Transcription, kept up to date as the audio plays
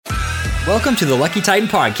Welcome to the Lucky Titan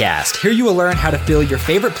Podcast. Here you will learn how to fill your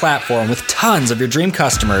favorite platform with tons of your dream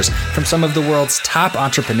customers from some of the world's top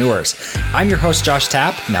entrepreneurs. I'm your host, Josh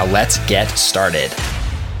Tapp. Now let's get started.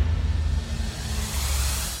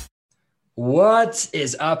 What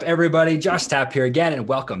is up, everybody? Josh Tapp here again, and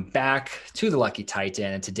welcome back to the Lucky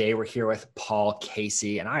Titan. And today we're here with Paul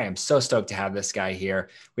Casey, and I am so stoked to have this guy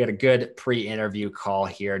here. We had a good pre-interview call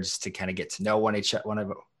here just to kind of get to know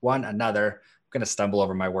one another. I'm going to stumble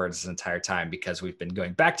over my words this entire time because we've been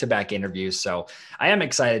going back-to-back interviews. So I am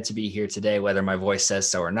excited to be here today, whether my voice says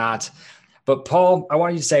so or not. But Paul, I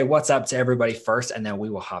want you to say what's up to everybody first, and then we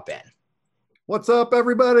will hop in. What's up,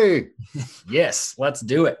 everybody? Yes, let's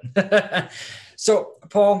do it. So,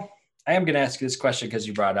 Paul, I am going to ask you this question because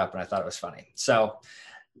you brought it up and I thought it was funny. So,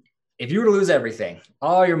 if you were to lose everything,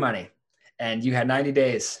 all your money, and you had 90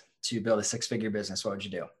 days to build a six-figure business, what would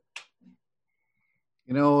you do?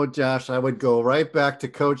 You know, Josh, I would go right back to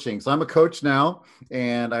coaching. So I'm a coach now,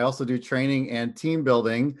 and I also do training and team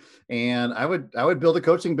building. And I would build a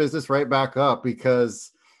coaching business right back up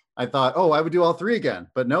because I thought, I would do all three again.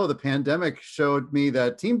 But no, the pandemic showed me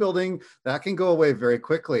that team building, that can go away very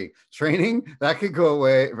quickly. Training, that could go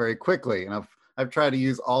away very quickly. And I've tried to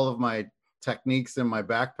use all of my techniques in my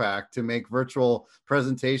backpack to make virtual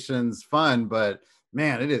presentations fun, but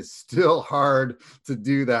man, it is still hard to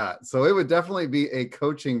do that. So it would definitely be a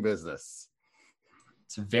coaching business.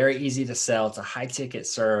 It's very easy to sell. It's a high ticket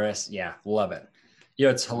service. Yeah, love it. You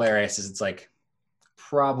know, what's hilarious is it's like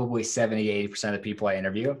probably 70-80% of people I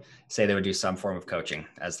interview say they would do some form of coaching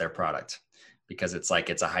as their product because it's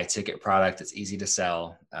a high ticket product. It's easy to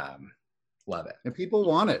sell. Love it. And people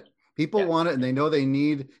want it. People want it, and they know they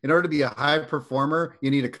need, in order to be a high performer, you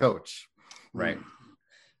need a coach. Right.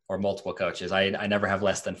 Or multiple coaches. I never have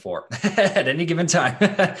less than 4 at any given time.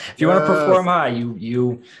 If you want to perform high,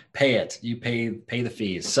 you pay it. You pay the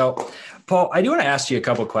fees. So, Paul, I do want to ask you a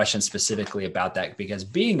couple of questions specifically about that because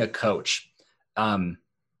being a coach,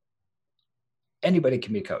 anybody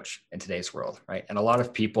can be a coach in today's world, right? And a lot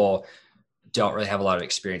of people don't really have a lot of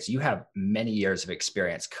experience. You have many years of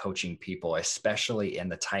experience coaching people, especially in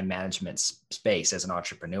the time management space as an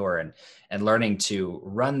entrepreneur and learning to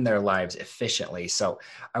run their lives efficiently. So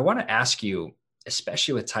I want to ask you,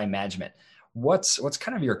 especially with time management, what's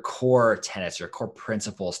kind of your core tenets, your core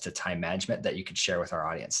principles to time management that you could share with our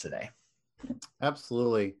audience today?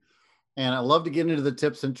 Absolutely. And I love to get into the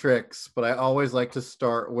tips and tricks, but I always like to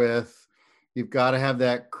start with, you've got to have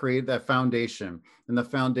create that foundation. And the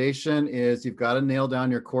foundation is you've got to nail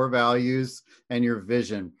down your core values and your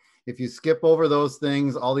vision. If you skip over those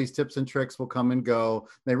things, all these tips and tricks will come and go.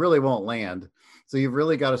 They really won't land. So you've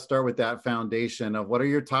really got to start with that foundation of what are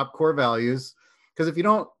your top core values? Because if you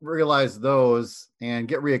don't realize those and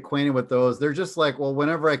get reacquainted with those, they're just like, well,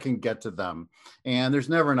 whenever I can get to them. And there's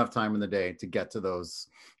never enough time in the day to get to those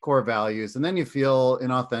core values. And then you feel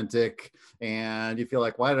inauthentic and you feel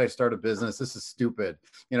like, why did I start a business? This is stupid,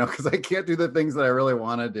 because I can't do the things that I really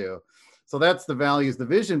want to do. So that's the values. The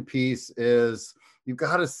vision piece is you've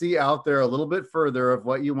got to see out there a little bit further of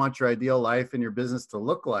what you want your ideal life and your business to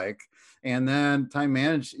look like. And then time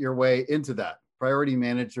manage your way into that. Priority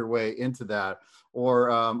manage your way into that. Or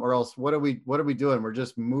else what are we doing? We're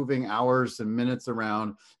just moving hours and minutes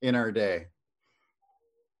around in our day.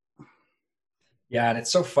 Yeah. And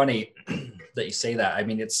it's so funny that you say that. I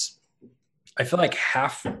mean, I feel like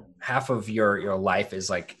half of your life is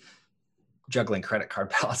like juggling credit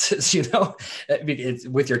card balances, it's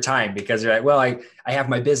with your time because you're like, well, I have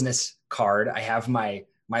my business card. I have my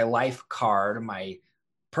life card, my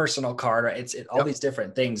personal card. It's all these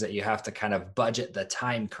different things that you have to kind of budget the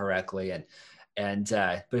time correctly.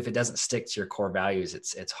 But if it doesn't stick to your core values,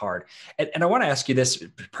 it's hard. And I want to ask you this,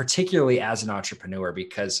 particularly as an entrepreneur,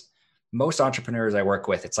 because most entrepreneurs I work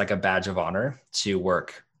with, it's like a badge of honor to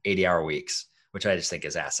work 80-hour weeks, which I just think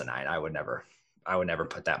is asinine. I would never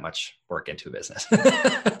put that much work into a business.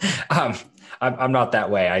 I'm not that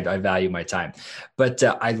way. I value my time, but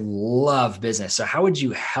I love business. So how would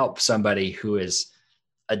you help somebody who is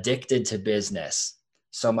addicted to business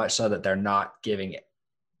so much so that they're not giving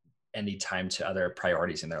any time to other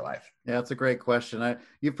priorities in their life? Yeah, that's a great question.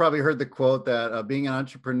 You've probably heard the quote that being an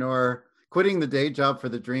entrepreneur, quitting the day job for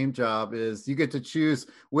the dream job is you get to choose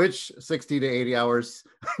which 60 to 80 hours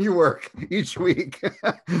you work each week.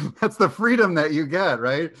 That's the freedom that you get,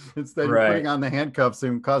 right? Instead of putting on the handcuffs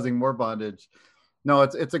and causing more bondage. No,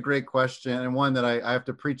 it's a great question. And one that I have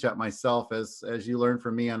to preach at myself as you learned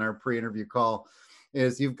from me on our pre-interview call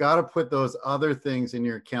is you've got to put those other things in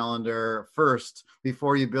your calendar first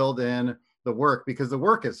before you build in the work, because the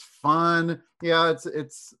work is fun. Yeah,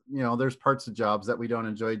 it's there's parts of jobs that we don't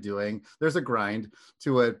enjoy doing. There's a grind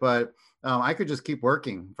to it, but I could just keep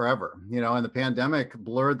working forever, and the pandemic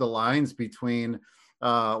blurred the lines between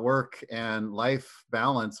work and life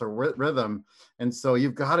balance or rhythm. And so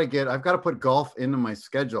I've got to put golf into my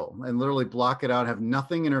schedule and literally block it out, have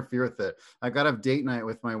nothing interfere with it. I've got to have date night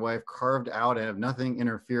with my wife carved out and have nothing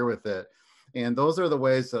interfere with it. And those are the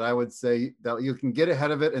ways that I would say that you can get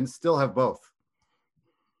ahead of it and still have both.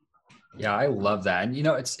 Yeah, I love that. And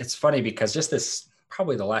it's funny because just this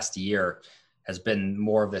probably the last year has been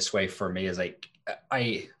more of this way for me is like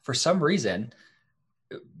I for some reason,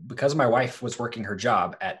 because my wife was working her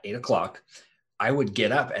job at 8 o'clock, I would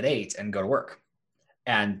get up at 8 and go to work.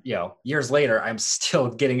 And years later, I'm still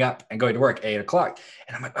getting up and going to work at 8 o'clock.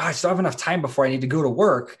 And I'm like, oh, I still have enough time before I need to go to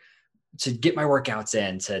work to get my workouts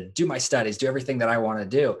in, to do my studies, do everything that I want to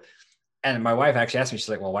do. And my wife actually asked me, she's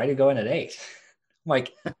like, well, why do you go in at 8? I'm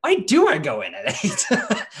like, I go in at 8.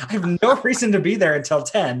 I have no reason to be there until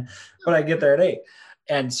 10, but I get there at 8.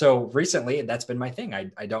 And so recently that's been my thing.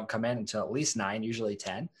 I don't come in until at least 9, usually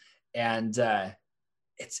 10. And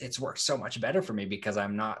it's worked so much better for me because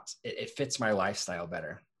it fits my lifestyle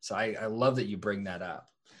better. So I love that you bring that up.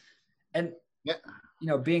 And, yeah.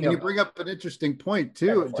 You bring up an interesting point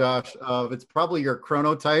too, Josh, it's probably your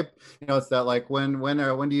chronotype. It's that like, when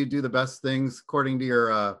do you do the best things according to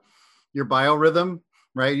your biorhythm,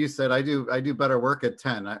 right? You said, I do better work at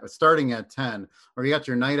 10, starting at 10, or you got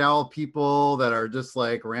your night owl people that are just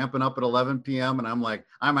like ramping up at 11 PM. And I'm like,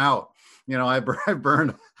 I'm out. I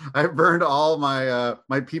burned all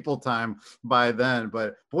my people time by then.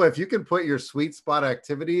 But boy, if you can put your sweet spot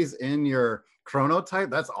activities in your chronotype,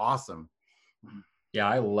 that's awesome. Yeah,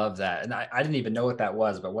 I love that. And I didn't even know what that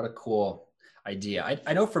was, but what a cool idea.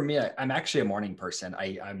 I know for me, I'm actually a morning person.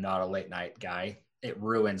 I'm not a late night guy. It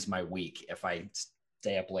ruins my week if I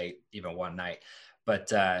stay up late even one night.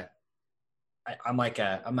 But I'm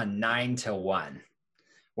a 9 to 1.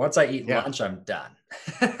 Once I eat lunch, I'm done.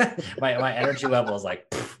 my energy level is like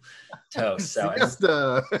toast.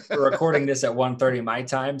 So we're recording this at 1:30 my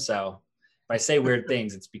time. So if I say weird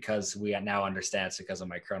things, it's because we now understand it's because of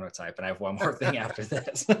my chronotype. And I have one more thing after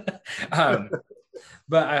this.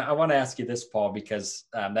 But I want to ask you this, Paul, because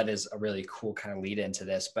that is a really cool kind of lead into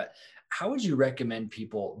this. But how would you recommend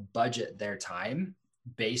people budget their time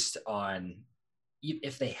based on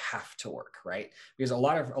if they have to work, right? Because a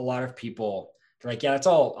lot of people, they're like, yeah, that's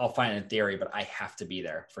all fine in theory, but I have to be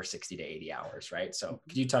there for 60 to 80 hours, right? So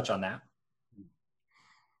could you touch on that?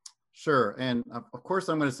 Sure. And of course,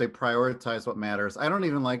 I'm going to say prioritize what matters. I don't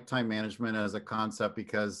even like time management as a concept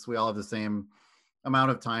because we all have the same amount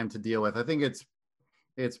of time to deal with. I think it's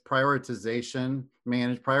prioritization,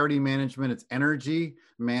 priority management, it's energy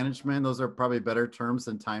management. Those are probably better terms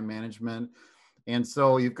than time management. And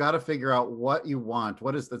so you've got to figure out what you want.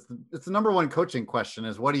 What is this? It's the number one coaching question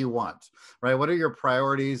is, what do you want, right? What are your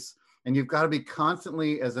priorities? And you've got to be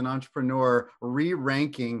constantly, as an entrepreneur,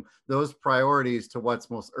 re-ranking those priorities to what's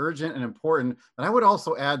most urgent and important. And I would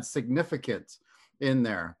also add significant in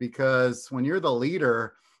there, because when you're the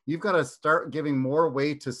leader, you've got to start giving more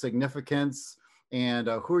weight to significance and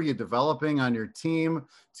who are you developing on your team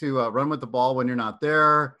to run with the ball when you're not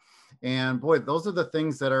there. And boy, those are the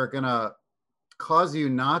things that are going to cause you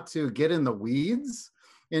not to get in the weeds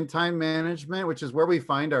in time management, which is where we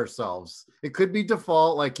find ourselves. It could be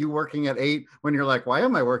default, like you working at 8 when you're like, why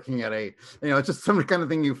am I working at 8? It's just some kind of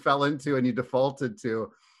thing you fell into and you defaulted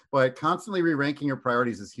to. But constantly re-ranking your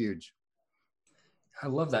priorities is huge. I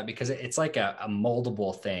love that because it's like a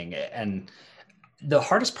moldable thing. And the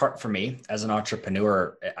hardest part for me as an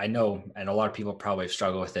entrepreneur, I know, and a lot of people probably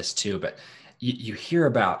struggle with this too, but you hear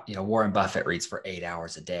about, Warren Buffett reads for 8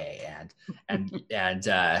 hours a day and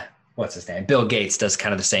what's his name? Bill Gates does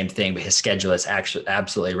kind of the same thing, but his schedule is actually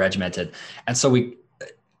absolutely regimented. And so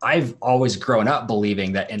I've always grown up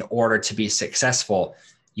believing that in order to be successful,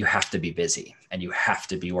 you have to be busy and you have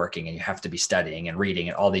to be working and you have to be studying and reading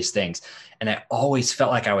and all these things. And I always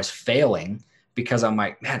felt like I was failing because I'm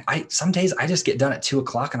like, man, some days I just get done at 2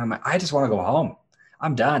 o'clock and I'm like, I just want to go home.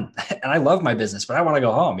 I'm done. And I love my business, but I want to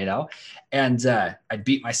go home, and I'd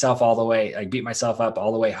beat myself all the way. I'd beat myself up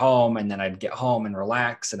all the way home. And then I'd get home and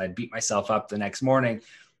relax and I'd beat myself up the next morning.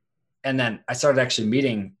 And then I started actually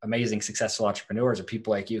meeting amazing, successful entrepreneurs or people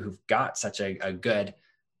like you who've got such a good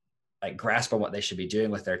grasp on what they should be doing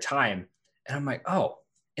with their time. And I'm like, oh,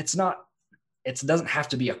 it doesn't have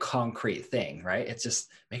to be a concrete thing, right? It's just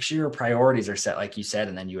make sure your priorities are set, like you said,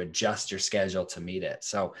 and then you adjust your schedule to meet it.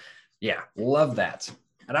 So yeah, love that.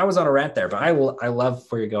 And I was on a rant there, but I love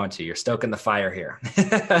where you're going to. You're stoking the fire here.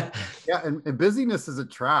 Yeah, and busyness is a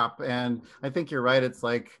trap. And I think you're right. It's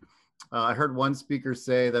like, I heard one speaker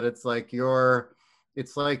say that it's like your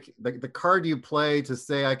it's like the card you play to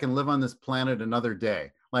say, I can live on this planet another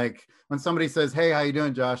day. Like when somebody says, hey, how you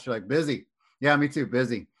doing, Josh? You're like, busy. Yeah, me too,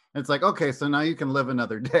 busy. And it's like, okay, so now you can live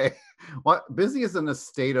another day. What busy isn't a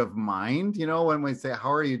state of mind, when we say,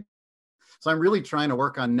 how are you? So I'm really trying to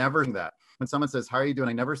work on never saying that. When someone says, how are you doing?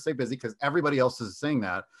 I never say busy because everybody else is saying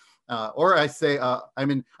that. Or I say,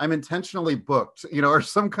 I'm intentionally booked, or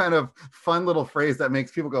some kind of fun little phrase that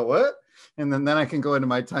makes people go, what? And then I can go into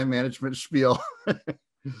my time management spiel.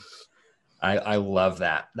 I love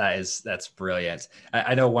that. That's brilliant.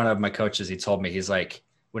 I know one of my coaches, he told me, he's like,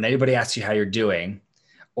 when anybody asks you how you're doing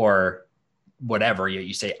or whatever,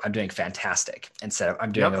 you say, I'm doing fantastic instead of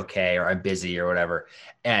I'm doing okay, or I'm busy or whatever.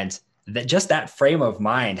 And that frame of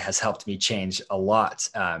mind has helped me change a lot.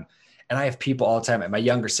 And I have people all the time. My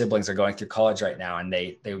younger siblings are going through college right now, and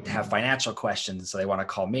they have financial questions. So they want to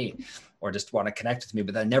call me or just want to connect with me,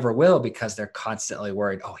 but they never will because they're constantly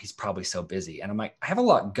worried, oh, he's probably so busy. And I'm like, I have a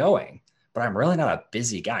lot going, but I'm really not a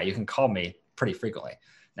busy guy. You can call me pretty frequently.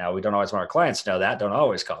 Now, we don't always want our clients to know that. Don't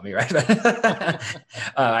always call me, right?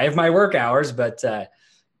 I have my work hours, but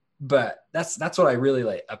that's what I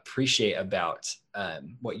really appreciate about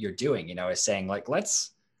what you're doing, is saying like,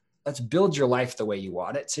 let's build your life the way you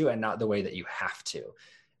want it to and not the way that you have to.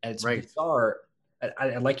 And it's right. bizarre.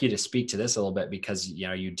 I'd like you to speak to this a little bit because,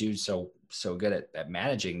 you do so good at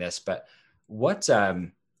managing this, but what,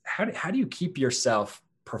 how do you keep yourself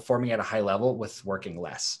performing at a high level with working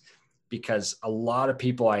less? Because a lot of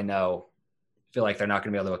people I know feel like they're not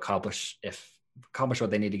going to be able to accomplish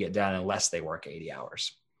what they need to get done unless they work 80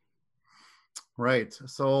 hours. Right.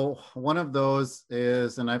 So one of those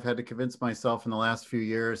is, and I've had to convince myself in the last few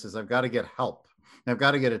years, is I've got to get help. I've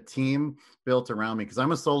got to get a team built around me because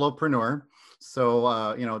I'm a solopreneur.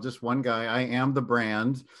 So, just one guy, I am the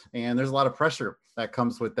brand, and there's a lot of pressure that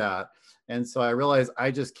comes with that. And so I realized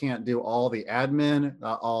I just can't do all the admin,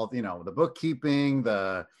 the bookkeeping,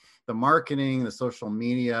 the marketing, the social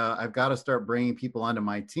media. I've got to start bringing people onto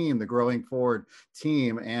my team, the Growing Forward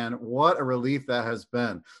team. And what a relief that has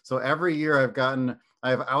been. So every year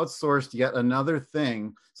I've outsourced yet another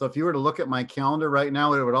thing. So if you were to look at my calendar right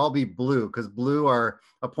now, it would all be blue because blue are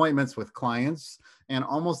appointments with clients. And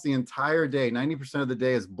almost the entire day, 90% of the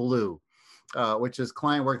day is blue. Which is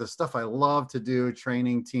client work, the stuff I love to do,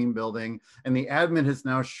 training, team building. And the admin has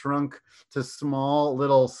now shrunk to small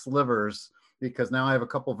little slivers because now I have a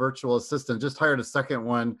couple virtual assistants, just hired a second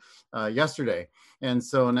one yesterday. And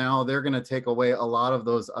so now they're going to take away a lot of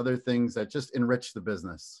those other things that just enrich the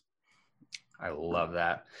business. I love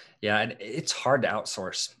that. Yeah. And it's hard to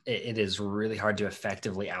outsource. It is really hard to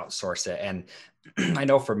effectively outsource it. And I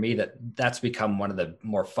know for me that's become one of the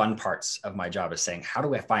more fun parts of my job is saying, how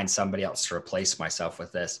do I find somebody else to replace myself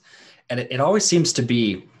with this? And it always seems to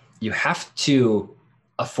be, you have to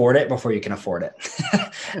afford it before you can afford it.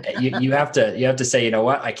 you have to say, you know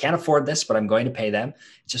what, I can't afford this, but I'm going to pay them.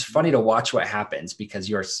 It's just funny to watch what happens because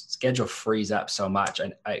your schedule frees up so much.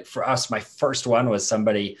 And for us, my first one was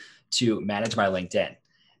somebody to manage my LinkedIn,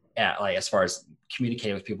 as far as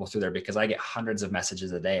communicating with people through there, because I get hundreds of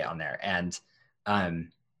messages a day on there. And I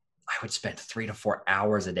would spend 3 to 4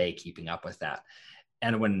 hours a day keeping up with that.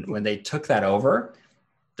 And when they took that over,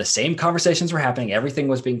 the same conversations were happening. Everything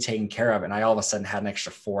was being taken care of. And I all of a sudden had an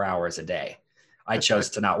extra 4 hours a day. I chose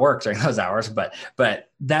to not work during those hours, but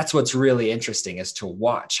that's what's really interesting is to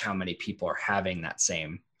watch how many people are having that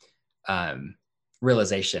same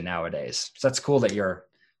realization nowadays. So that's cool that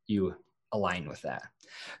you align with that.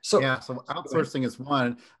 So outsourcing is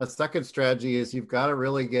one. A second strategy is you've got to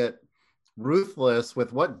really get ruthless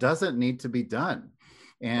with what doesn't need to be done.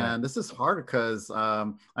 And This is hard because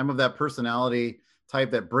I'm of that personality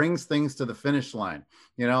type that brings things to the finish line,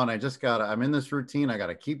 and I'm in this routine. I got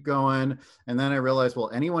to keep going. And then I realized, will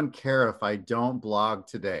anyone care if I don't blog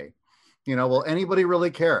today? Will anybody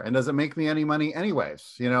really care? And does it make me any money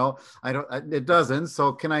anyways? It doesn't.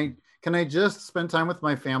 So can I just spend time with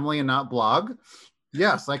my family and not blog?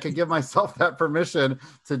 Yes, I could give myself that permission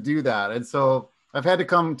to do that. And so I've had to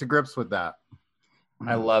come to grips with that.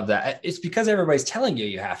 I love that. It's because everybody's telling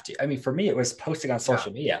you have to. I mean, for me, it was posting on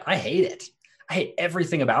social media. I hate it. I hate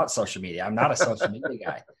everything about social media. I'm not a social media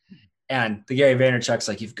guy. And the Gary Vaynerchuk's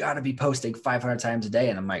like, you've got to be posting 500 times a day.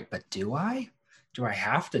 And I'm like, but do I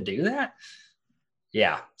have to do that?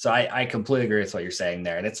 Yeah. So I completely agree with what you're saying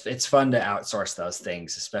there. And it's fun to outsource those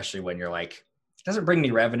things, especially when you're like, it doesn't bring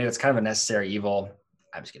me revenue. It's kind of a necessary evil.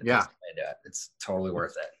 I'm just going to do it. It's totally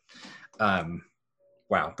worth it.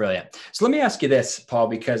 Wow. Brilliant. So let me ask you this, Paul,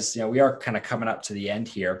 because, we are kind of coming up to the end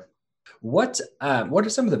here. What are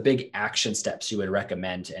some of the big action steps you would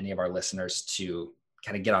recommend to any of our listeners to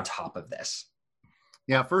kind of get on top of this?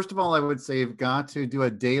 Yeah, first of all, I would say you've got to do a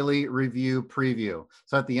daily review preview.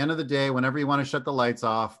 So at the end of the day, whenever you want to shut the lights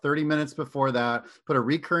off, 30 minutes before that, put a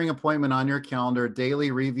recurring appointment on your calendar,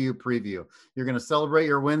 daily review preview. You're going to celebrate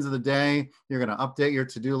your wins of the day. You're going to update your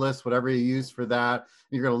to-do list, whatever you use for that.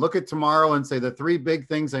 You're going to look at tomorrow and say the 3 big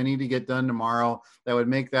things I need to get done tomorrow that would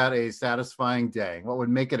make that a satisfying day. What would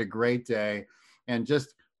make it a great day? And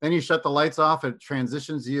just then you shut the lights off. It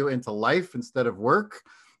transitions you into life instead of work.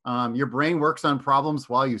 Your brain works on problems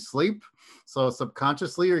while you sleep. So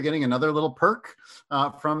subconsciously, you're getting another little perk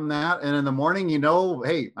from that. And in the morning, you know,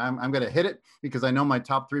 hey, I'm going to hit it because I know my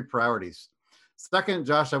top 3 priorities. Second,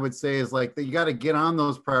 Josh, I would say is like that you got to get on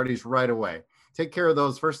those priorities right away. Take care of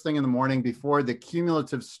those first thing in the morning before the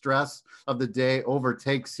cumulative stress of the day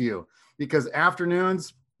overtakes you. Because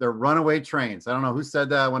afternoons, they're runaway trains. I don't know who said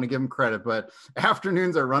that. I want to give them credit, but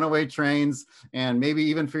afternoons are runaway trains, and maybe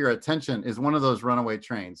even for your attention is one of those runaway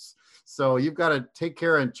trains. So you've got to take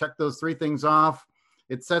care and check those 3 things off.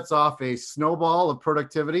 It sets off a snowball of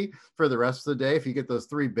productivity for the rest of the day if you get those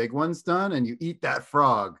 3 big ones done and you eat that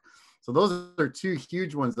frog. So those are 2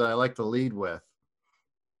 huge ones that I like to lead with.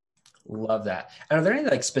 Love that. And are there any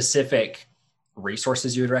like specific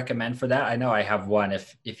resources you would recommend for that? I know I have one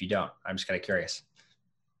if you don't. I'm just kind of curious.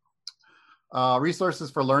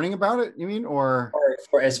 Resources for learning about it, you mean, or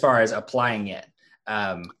for as far as applying it?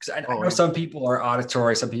 Because I know some people are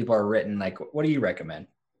auditory, some people are written. Like, what do you recommend?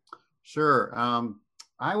 Sure.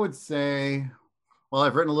 I would say, well,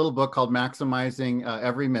 I've written a little book called Maximizing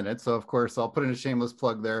Every Minute. So, of course, I'll put in a shameless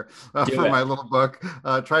plug there for my little book.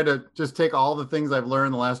 Try to just take all the things I've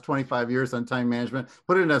learned the last 25 years on time management,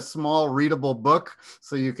 put it in a small, readable book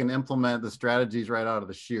so you can implement the strategies right out of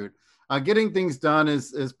the chute. Getting things done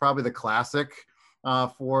is probably the classic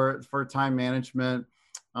for time management.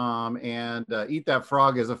 And Eat That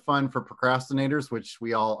Frog is a fun for procrastinators, which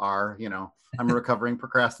we all are. You know, I'm a recovering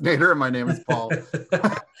procrastinator, and my name is Paul.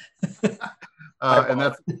 And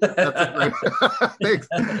that's a great. Thanks.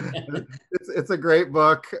 It's a great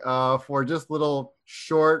book for just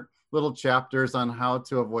short little chapters on how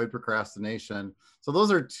to avoid procrastination. So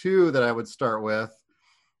those are 2 that I would start with.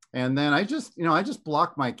 And then I just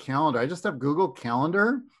block my calendar. I just have Google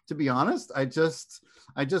Calendar, to be honest. I just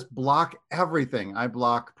block everything. I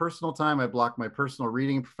block personal time. I block my personal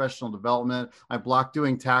reading, professional development. I block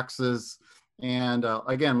doing taxes. And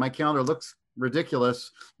again, my calendar looks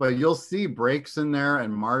ridiculous, but you'll see breaks in there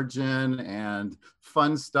and margin and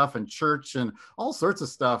fun stuff and church and all sorts of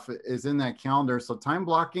stuff is in that calendar. So time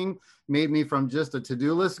blocking made me from just a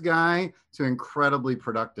to-do list guy to incredibly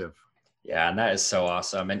productive. Yeah, and that is so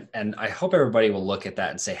awesome. And I hope everybody will look at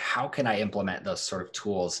that and say, how can I implement those sort of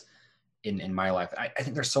tools in my life? I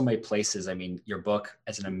think there's so many places. I mean, your book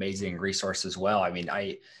is an amazing resource as well. I mean,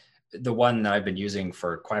 the one that I've been using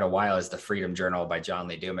for quite a while is the Freedom Journal by John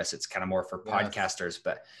Lee Dumas. It's kind of more for podcasters,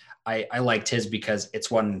 but I liked his because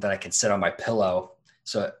it's one that I can sit on my pillow.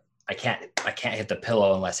 So I can't hit the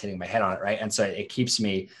pillow unless hitting my head on it. Right. And so it keeps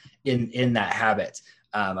me in that habit.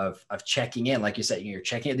 Of checking in, like you said, you're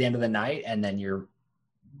checking at the end of the night, and then you're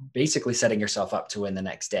basically setting yourself up to win the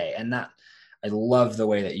next day. And that, I love the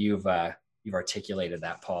way that you've articulated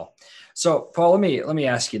that, Paul. So, Paul, let me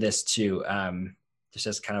ask you this too, just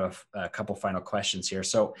as kind of a couple final questions here.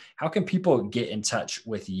 So, how can people get in touch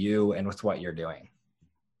with you and with what you're doing?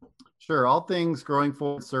 Sure. All things Growing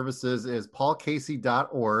Forward Services is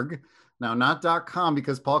paulcasey.org. Now, not .com,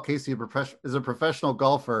 because Paul Casey is a professional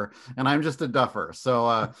golfer and I'm just a duffer. So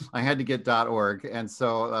I had to get .org. And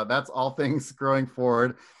so that's All Things Growing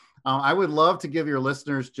Forward. I would love to give your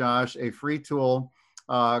listeners, Josh, a free tool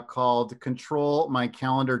called Control My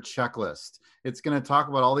Calendar Checklist. It's going to talk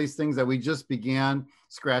about all these things that we just began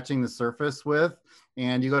scratching the surface with.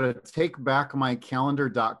 And you go to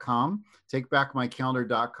takebackmycalendar.com.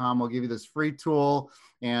 Takebackmycalendar.com will give you this free tool,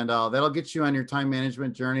 and that'll get you on your time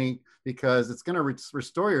management journey, because it's going to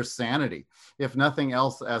restore your sanity, if nothing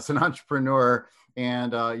else, as an entrepreneur.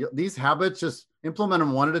 And these habits, just implement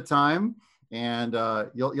them one at a time, and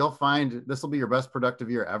you'll find this will be your best productive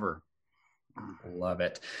year ever. Love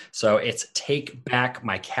it. So it's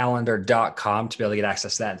takebackmycalendar.com to be able to get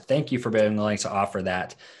access to that. Thank you for being willing to offer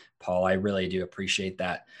that, Paul. I really do appreciate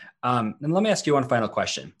that. And let me ask you one final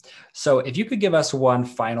question. So if you could give us one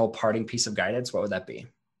final parting piece of guidance, what would that be?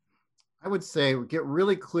 I would say get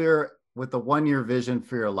really clear with the 1-year vision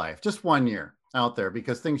for your life, just 1 year out there,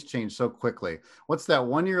 because things change so quickly. What's that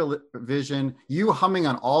 1-year vision? You humming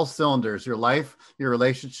on all cylinders, your life, your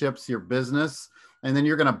relationships, your business, and then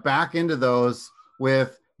you're going to back into those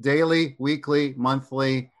with daily, weekly,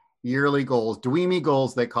 monthly yearly goals, Dweemy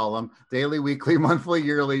goals, they call them, daily, weekly, monthly,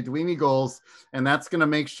 yearly, Dweemy goals. And that's going to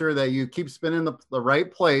make sure that you keep spinning the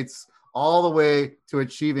right plates all the way to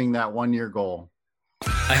achieving that 1 year goal.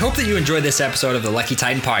 I hope that you enjoyed this episode of the Lucky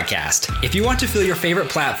Titan podcast. If you want to fill your favorite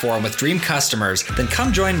platform with dream customers, then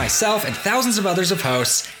come join myself and thousands of others of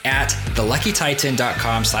hosts at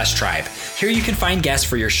theluckytitan.com/tribe. Here you can find guests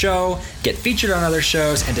for your show, get featured on other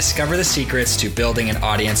shows, and discover the secrets to building an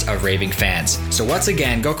audience of raving fans. So once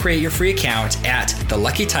again, go create your free account at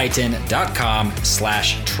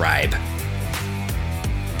theluckytitan.com/tribe.